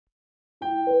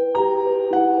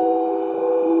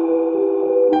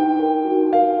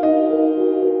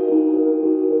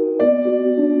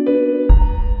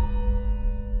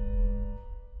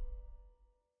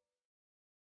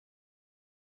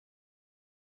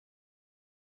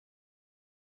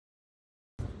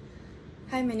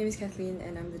Hi, my name is Kathleen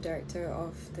and I'm the director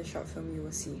of the short film you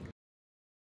will see.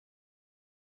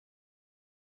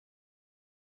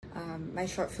 My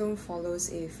short film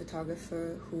follows a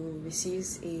photographer who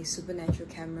receives a supernatural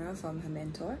camera from her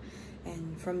mentor,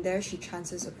 and from there she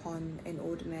chances upon an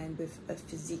old man with a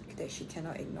physique that she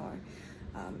cannot ignore.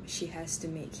 She has to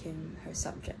make him her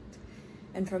subject.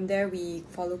 And from there we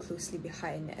follow closely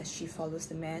behind as she follows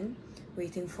the man,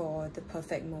 waiting for the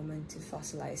perfect moment to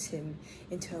fossilize him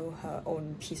into her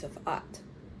own piece of art.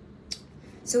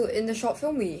 So in the short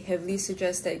film, we heavily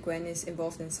suggest that Gwen is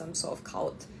involved in some sort of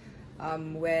cult,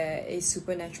 where a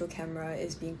supernatural camera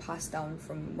is being passed down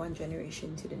from one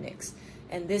generation to the next.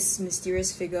 And this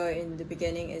mysterious figure in the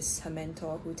beginning is her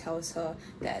mentor, who tells her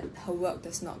that her work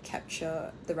does not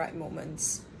capture the right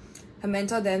moments. Her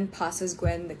mentor then passes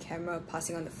Gwen the camera,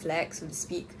 passing on the flag, so to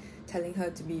speak, telling her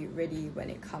to be ready when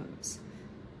it comes.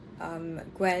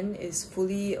 Gwen is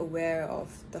fully aware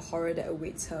of the horror that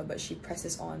awaits her, but she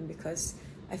presses on because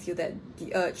I feel that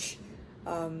the urge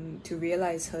to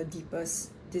realize her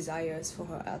deepest desires for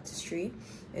her artistry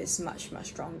is much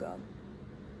stronger.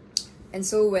 And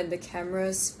so when the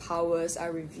camera's powers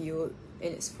are revealed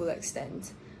in its full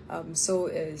extent, so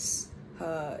is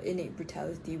her innate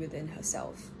brutality within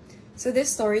herself. So this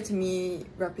story to me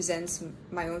represents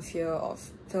my own fear of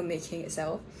filmmaking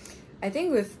itself. I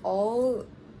think with all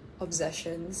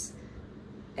obsessions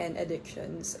and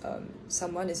addictions,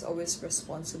 someone is always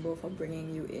responsible for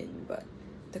bringing you in, but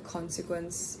the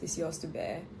consequence is yours to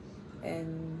bear.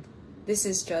 And this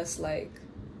is just like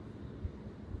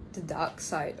the dark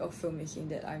side of filmmaking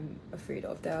that I'm afraid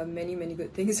of. There are many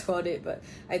good things about it, but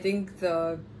I think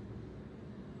the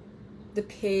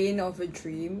pain of a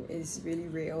dream is really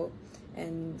real.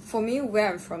 And for me,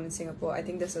 where I'm from in Singapore, I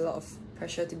think there's a lot of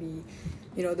pressure to be,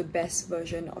 the best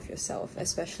version of yourself,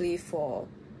 especially for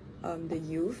the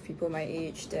youth, people my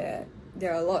age. There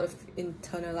are a lot of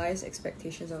internalized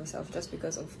expectations of yourself just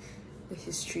because of the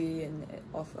history and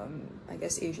of I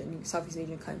guess Southeast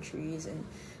Asian countries, and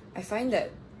I find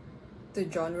that the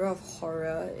genre of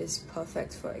horror is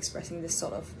perfect for expressing this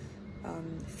sort of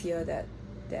fear that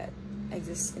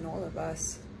exists in all of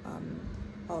us,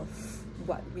 of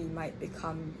what we might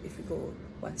become if we go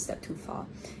one step too far.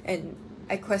 And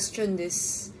I question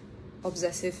this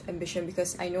obsessive ambition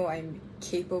because I know I'm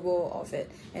capable of it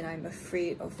and I'm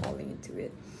afraid of falling into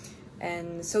it.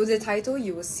 And so the title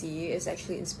you will see is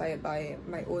actually inspired by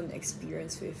my own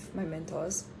experience with my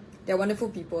mentors. They're wonderful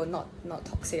people, not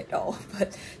toxic at all,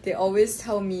 but they always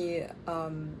tell me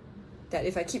that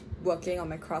if I keep working on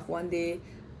my craft, one day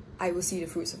I will see the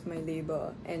fruits of my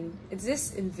labor. And it's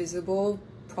this invisible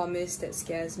promise that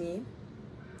scares me.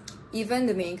 Even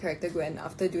the main character, Gwen,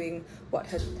 after doing what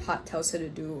her heart tells her to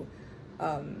do,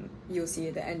 you'll see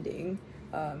at the ending,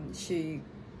 she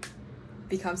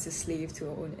becomes a slave to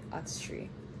her own artistry.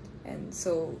 And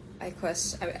so I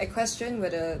question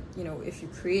whether, if you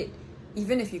create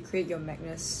your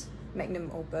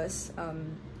magnum opus,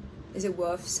 is it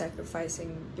worth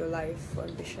sacrificing your life for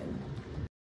ambition?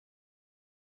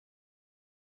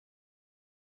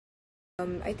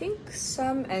 I think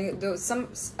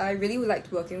I really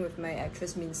liked working with my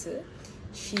actress Minse.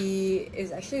 She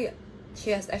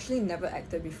has actually never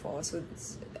acted before, so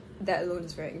that alone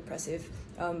is very impressive.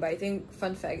 But I think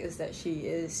fun fact is that she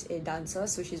is a dancer,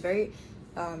 so she's very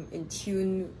in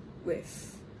tune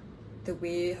with the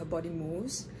way her body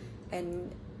moves,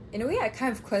 and in a way I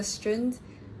kind of questioned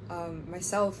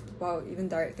myself while even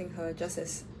directing her,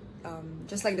 just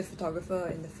like the photographer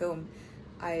in the film.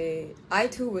 I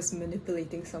too was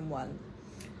manipulating someone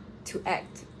to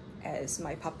act as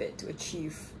my puppet to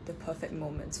achieve the perfect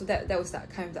moment. So that was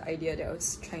that kind of the idea that I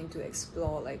was trying to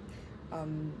explore, like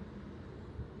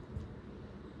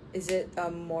is it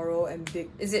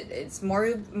it's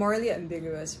morally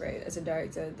ambiguous, right, as a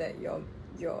director, that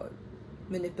you're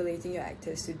manipulating your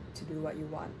actors to do what you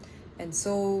want. And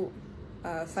so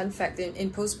fun fact, in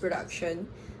post-production,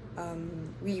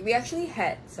 we actually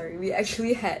had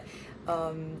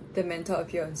the mentor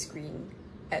appear on screen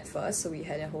at first, so we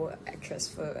had a whole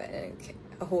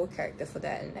a whole character for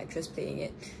that, and an actress playing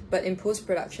it. But in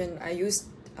post-production, I used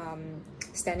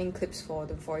standing clips for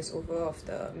the voiceover of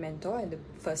the mentor in the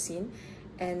first scene,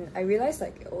 and I realized,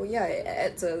 like, oh yeah, it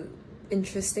adds a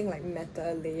interesting like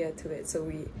meta layer to it.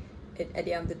 So at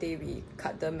the end of the day, we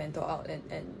cut the mentor out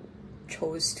and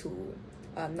chose to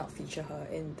not feature her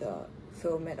in the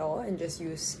film at all, and just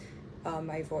use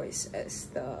my voice as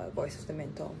the voice of the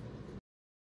mentor.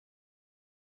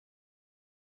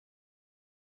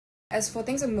 As for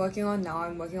things I'm working on now,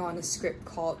 I'm working on a script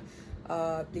called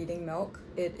Bleeding Milk.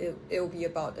 It'll be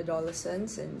about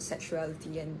adolescence and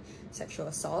sexuality and sexual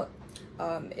assault.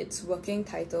 Its working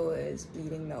title is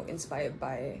Bleeding Milk, inspired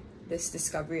by this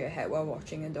discovery I had while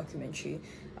watching a documentary,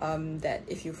 that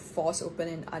if you force open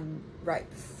an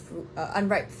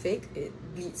unripe fig, it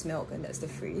bleeds milk, and that's the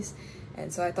phrase.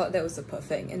 And so I thought that was the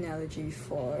perfect analogy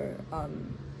for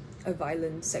a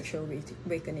violent sexual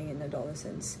awakening in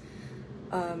adolescence.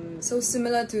 So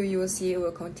similar to You Will See, it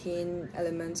will contain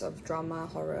elements of drama,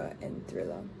 horror, and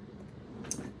thriller.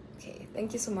 Okay,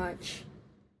 thank you so much.